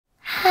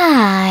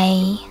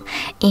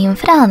In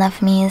front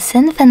of me is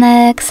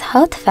Infinix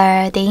Hot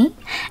 30,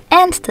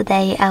 and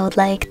today I would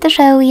like to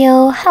show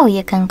you how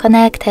you can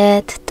connect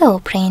it to a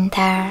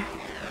printer.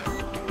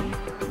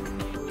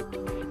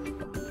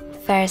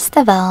 First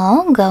of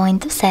all, go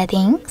into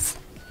Settings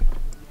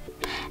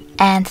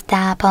and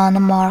tap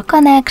on More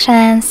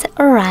Connections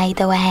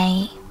right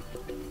away.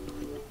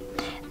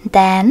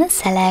 Then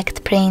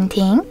select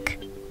Printing,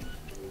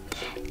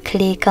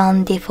 click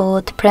on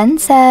Default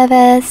Print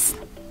Service,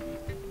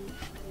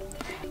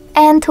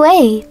 and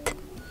wait!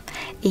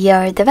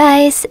 Your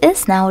device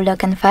is now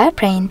looking for a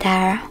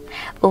printer.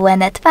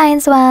 When it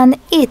finds one,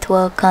 it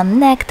will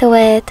connect to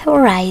it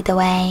right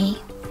away.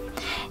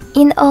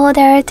 In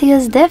order to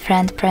use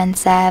different print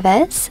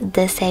service,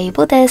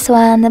 disable this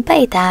one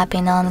by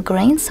tapping on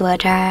green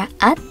switcher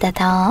at the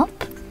top.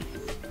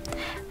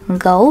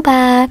 Go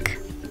back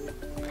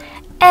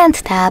and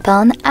tap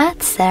on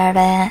Add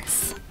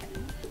Service.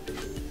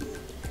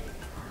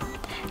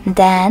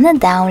 Then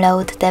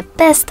download the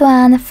best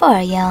one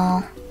for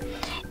you,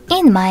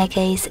 in my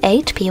case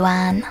HP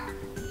one.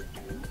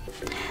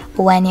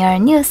 When your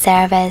new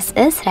service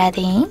is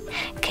ready,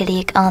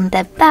 click on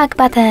the back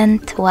button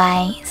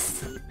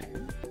twice.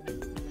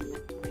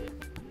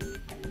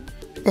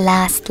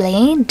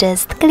 Lastly,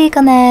 just click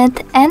on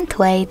it and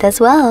wait as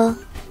well.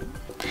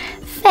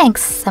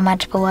 Thanks so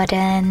much for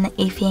watching.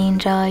 If you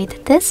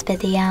enjoyed this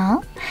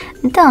video,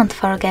 don't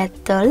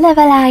forget to leave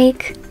a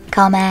like,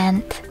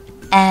 comment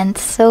and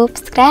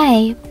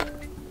subscribe.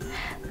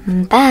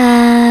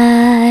 Bye!